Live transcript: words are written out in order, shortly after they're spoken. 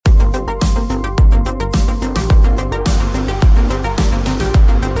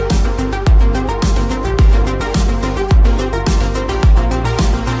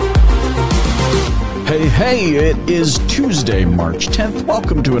Hey, it is Tuesday, March 10th.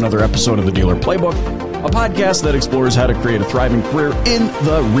 Welcome to another episode of the Dealer Playbook, a podcast that explores how to create a thriving career in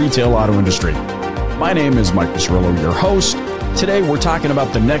the retail auto industry. My name is Mike Cirillo, your host. Today, we're talking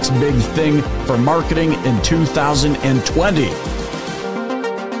about the next big thing for marketing in 2020.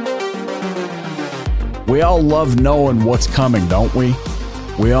 We all love knowing what's coming, don't we?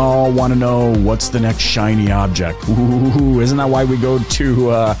 We all want to know what's the next shiny object. Ooh, isn't that why we go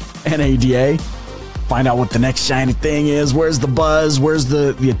to NADA? Find out what the next shiny thing is. Where's the buzz? Where's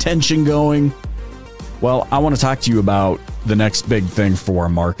the attention going? Well, I want to talk to you about the next big thing for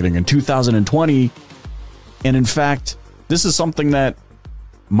marketing in 2020. And in fact, this is something that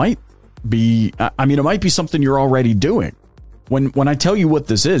might be, it might be something you're already doing. When I tell you what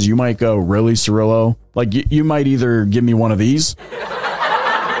this is, you might go, really, Cirillo? Like, you might either give me one of these,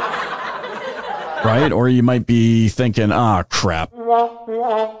 right? Or you might be thinking, crap.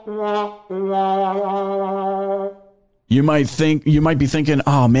 You might be thinking,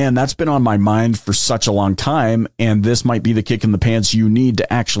 oh man, that's been on my mind for such a long time, and this might be the kick in the pants you need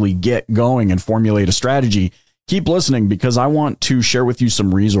to actually get going and formulate a strategy. Keep listening, because I want to share with you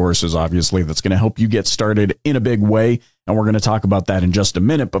some resources, obviously, that's going to help you get started in a big way, and we're going to talk about that in just a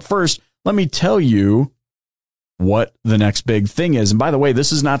minute. But first, let me tell you what the next big thing is. And by the way,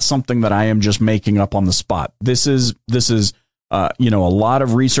 this is not something that I am just making up on the spot. This is a lot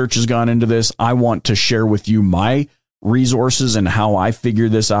of research has gone into this. I want to share with you my resources and how I figure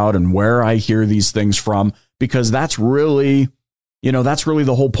this out and where I hear these things from, because that's really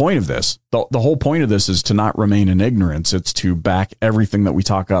the whole point of this. The whole point of this is to not remain in ignorance. It's to back everything that we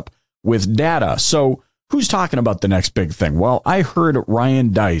talk up with data. So who's talking about the next big thing? Well, I heard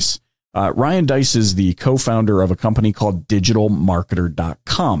Ryan Deiss. Ryan Deiss is the co-founder of a company called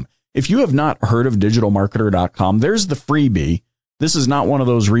digitalmarketer.com. If you have not heard of digitalmarketer.com, there's the freebie. This is not one of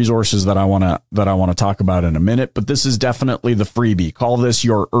those resources that I want to talk about in a minute, but this is definitely the freebie. Call this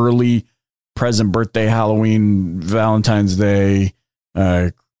your early present, birthday, Halloween, Valentine's Day,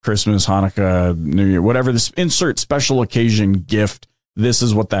 Christmas, Hanukkah, New Year, whatever, this insert special occasion gift. This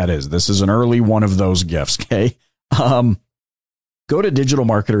is what that is. This is an early one of those gifts. Okay. Go to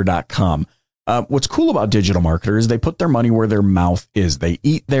digitalmarketer.com. What's cool about Digital Marketer is they put their money where their mouth is. They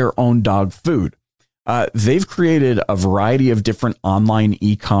eat their own dog food. They've created a variety of different online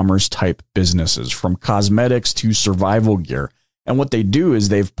e-commerce type businesses, from cosmetics to survival gear. And what they do is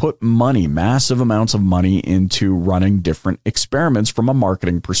they've put money, massive amounts of money, into running different experiments from a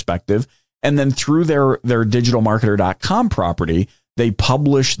marketing perspective. And then through their digitalmarketer.com property, they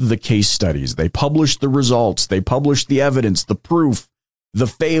publish the case studies, they publish the results, they publish the evidence, the proof, the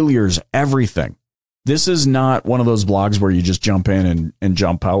failures, everything. This is not one of those blogs where you just jump in and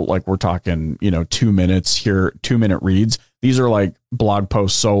jump out. Like, we're talking, 2 minutes here, 2-minute reads. These are like blog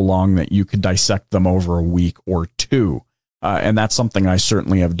posts so long that you could dissect them over a week or two. And that's something I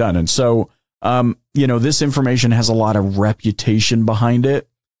certainly have done. And so, this information has a lot of reputation behind it.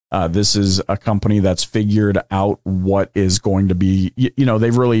 This is a company that's figured out what is going to be,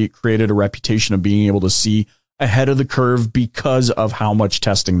 they've really created a reputation of being able to see ahead of the curve because of how much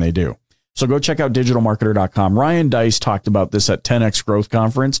testing they do. So go check out digitalmarketer.com. Ryan Deiss talked about this at 10X Growth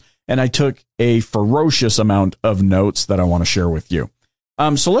Conference, and I took a ferocious amount of notes that I want to share with you.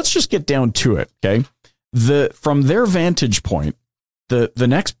 So let's just get down to it, okay? From their vantage point, the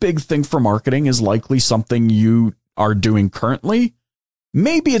next big thing for marketing is likely something you are doing currently.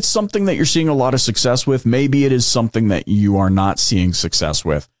 Maybe it's something that you're seeing a lot of success with. Maybe it is something that you are not seeing success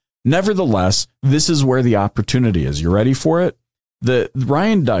with. Nevertheless, this is where the opportunity is. You ready for it? The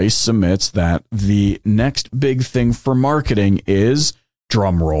Ryan Deiss submits that the next big thing for marketing is,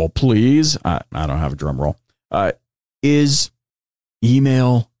 drum roll, please. I don't have a drum roll. Is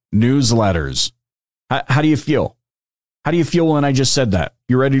email newsletters. How do you feel? How do you feel when I just said that?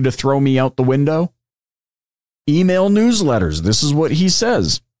 You ready to throw me out the window? Email newsletters. This is what he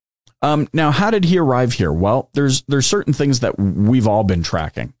says. Now, how did he arrive here? Well, there's certain things that we've all been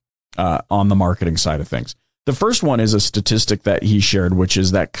tracking on the marketing side of things. The first one is a statistic that he shared, which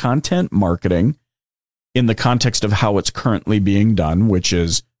is that content marketing, in the context of how it's currently being done, which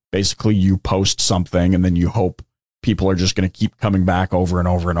is basically you post something and then you hope people are just going to keep coming back over and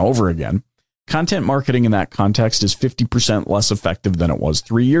over and over again. Content marketing in that context is 50% less effective than it was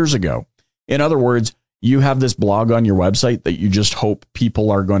 3 years ago. In other words, you have this blog on your website that you just hope people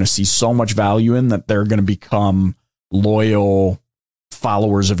are going to see so much value in that they're going to become loyal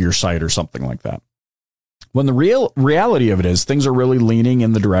followers of your site or something like that. When the reality of it is, things are really leaning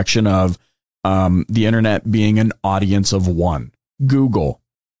in the direction of the internet being an audience of one, Google.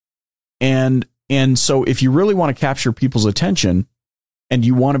 And so if you really want to capture people's attention, and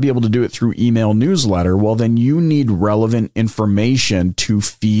you want to be able to do it through email newsletter, well, then you need relevant information to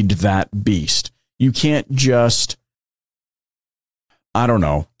feed that beast. You can't just, I don't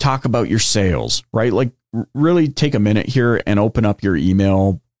know, talk about your sales, right? Like really take a minute here and open up your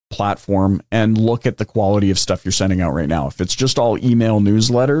email platform and look at the quality of stuff you're sending out right now. If it's just all email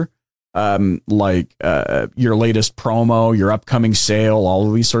newsletter, your latest promo, your upcoming sale, all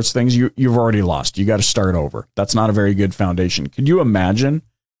of these sorts of things, you've already lost. You got to start over. That's not a very good foundation. Could you imagine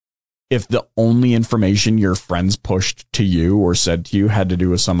if the only information your friends pushed to you or said to you had to do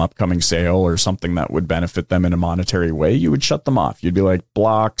with some upcoming sale or something that would benefit them in a monetary way? You would shut them off. You'd be like,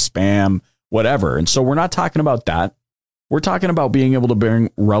 block, spam, whatever. And so we're not talking about that. We're talking about being able to bring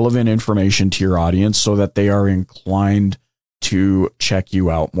relevant information to your audience so that they are inclined to check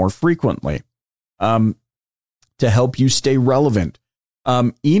you out more frequently, to help you stay relevant.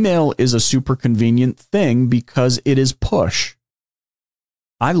 Email is a super convenient thing because it is push.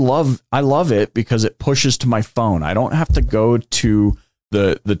 I love it because it pushes to my phone. I don't have to go to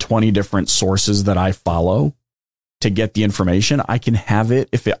the 20 different sources that I follow to get the information. I can have it.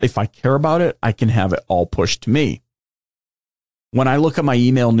 If I care about it, I can have it all pushed to me. When I look at my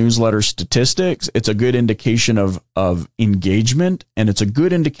email newsletter statistics, it's a good indication of engagement, and it's a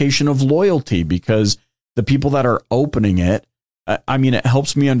good indication of loyalty because the people that are opening it, it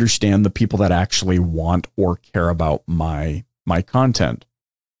helps me understand the people that actually want or care about my content.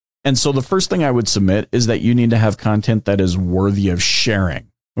 And so the first thing I would submit is that you need to have content that is worthy of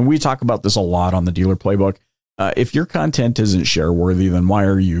sharing. And we talk about this a lot on the Dealer Playbook. If your content isn't share worthy, then why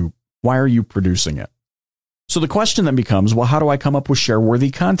are you producing it? So the question then becomes, well, how do I come up with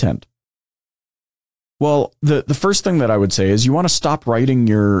share-worthy content? Well, the first thing that I would say is you want to stop writing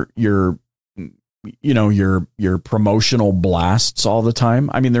your promotional blasts all the time.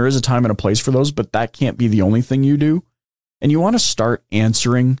 I mean, there is a time and a place for those, but that can't be the only thing you do. And you want to start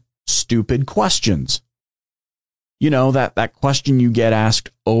answering stupid questions. You know, that question you get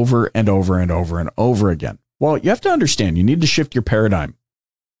asked over and over and over and over again. Well, you have to understand, you need to shift your paradigm.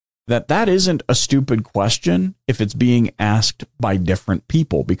 That isn't a stupid question if it's being asked by different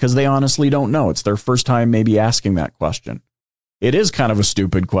people because they honestly don't know. It's their first time maybe asking that question. It is kind of a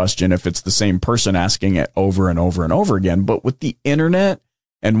stupid question if it's the same person asking it over and over and over again. But with the internet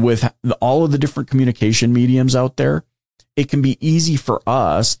and with all of the different communication mediums out there, it can be easy for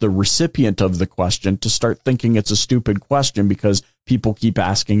us, the recipient of the question, to start thinking it's a stupid question because people keep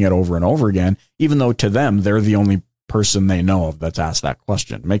asking it over and over again, even though to them, they're the only person they know of that's asked that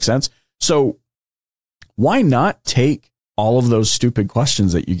question. Make sense? So why not take all of those stupid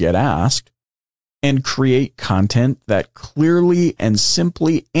questions that you get asked and create content that clearly and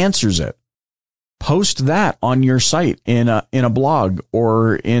simply answers it? Post that on your site in a blog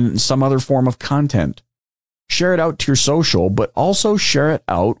or in some other form of content. Share it out to your social, but also share it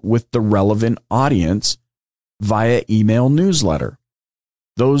out with the relevant audience via email newsletter.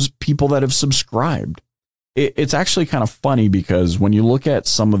 Those people that have subscribed. It's actually kind of funny because when you look at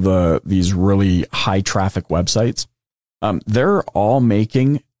some of these really high traffic websites, they're all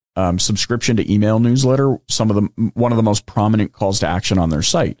making subscription to email newsletter one of the most prominent calls to action on their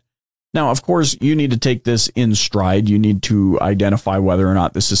site. Now, of course, you need to take this in stride. You need to identify whether or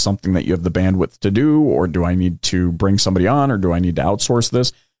not this is something that you have the bandwidth to do, or do I need to bring somebody on, or do I need to outsource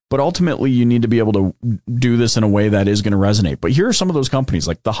this? But ultimately, you need to be able to do this in a way that is going to resonate. But here are some of those companies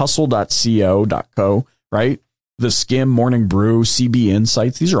like thehustle.co.co, right? The Skim, Morning Brew, CB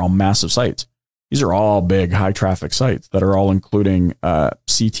Insights. These are all massive sites. These are all big, high traffic sites that are all including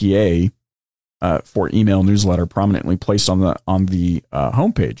CTA for email newsletter prominently placed on the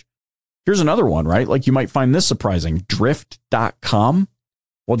homepage. Here's another one, right? Like you might find this surprising. Drift.com.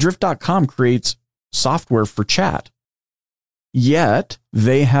 Well, Drift.com creates software for chat. Yet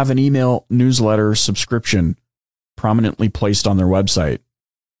they have an email newsletter subscription prominently placed on their website.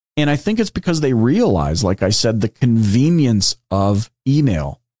 And I think it's because they realize, like I said, the convenience of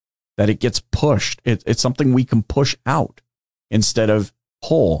email, that it gets pushed. It's something we can push out instead of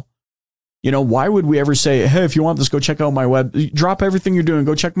pull. You know, why would we ever say, hey, if you want this, go check out my web, drop everything you're doing,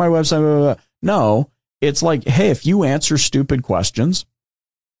 go check my website. Blah, blah, blah. No, it's like, hey, if you answer stupid questions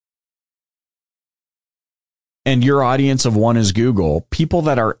and your audience of one is Google, people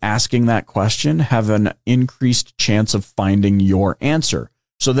that are asking that question have an increased chance of finding your answer.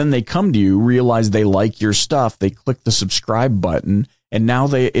 So then they come to you, realize they like your stuff, they click the subscribe button, and now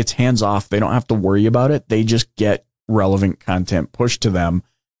it's hands off. They don't have to worry about it. They just get relevant content pushed to them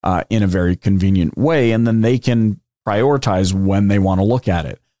in a very convenient way, and then they can prioritize when they want to look at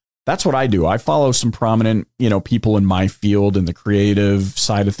it. That's what I do. I follow some prominent, people in my field, in the creative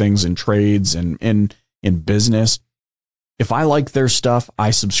side of things, in trades and in business. If I like their stuff, I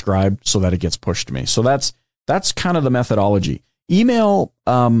subscribe so that it gets pushed to me. So that's kind of the methodology. Email,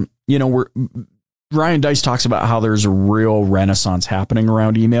 Ryan Deiss talks about how there's a real renaissance happening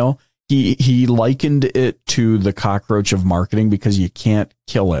around email. He likened it to the cockroach of marketing because you can't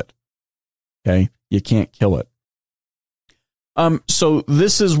kill it. Okay. You can't kill it. So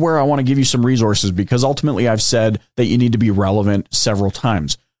this is where I want to give you some resources, because ultimately I've said that you need to be relevant several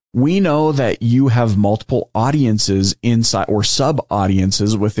times. We know that you have multiple audiences inside, or sub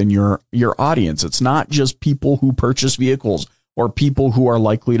audiences within your audience. It's not just people who purchase vehicles or people who are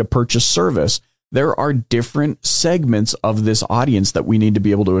likely to purchase service. There are different segments of this audience that we need to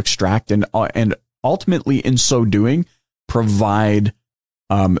be able to extract and ultimately, in so doing, provide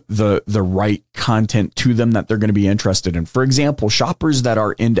the right content to them that they're going to be interested in. For example, shoppers that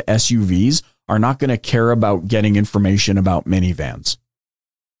are into SUVs are not going to care about getting information about minivans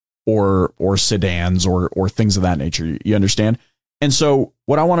or sedans or things of that nature. You understand? And so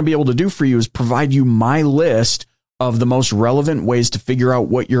what I want to be able to do for you is provide you my list of the most relevant ways to figure out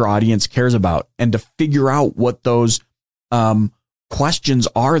what your audience cares about and to figure out what those questions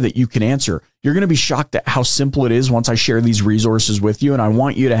are that you can answer. You're going to be shocked at how simple it is once I share these resources with you, and I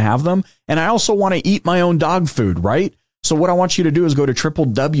want you to have them. And I also want to eat my own dog food, right? So what I want you to do is go to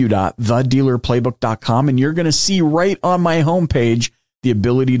www.thedealerplaybook.com, and you're going to see right on my homepage the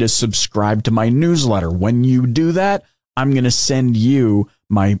ability to subscribe to my newsletter. When you do that, I'm going to send you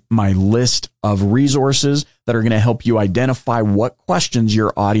my list of resources that are going to help you identify what questions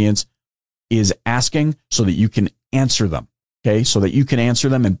your audience is asking so that you can answer them. Okay, so that you can answer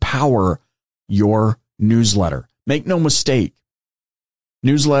them and power your newsletter. Make no mistake,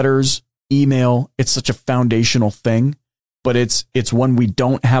 newsletters, email, it's such a foundational thing, but it's when we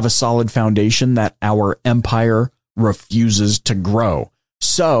don't have a solid foundation that our empire refuses to grow.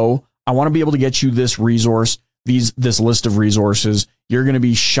 So I want to be able to get you this resource, this list of resources. You're going to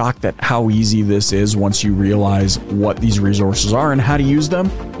be shocked at how easy this is once you realize what these resources are and how to use them.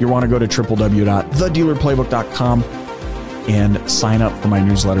 You want to go to www.thedealerplaybook.com and sign up for my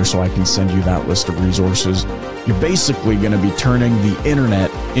newsletter so I can send you that list of resources. You're basically going to be turning the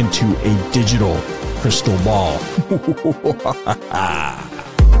internet into a digital crystal ball.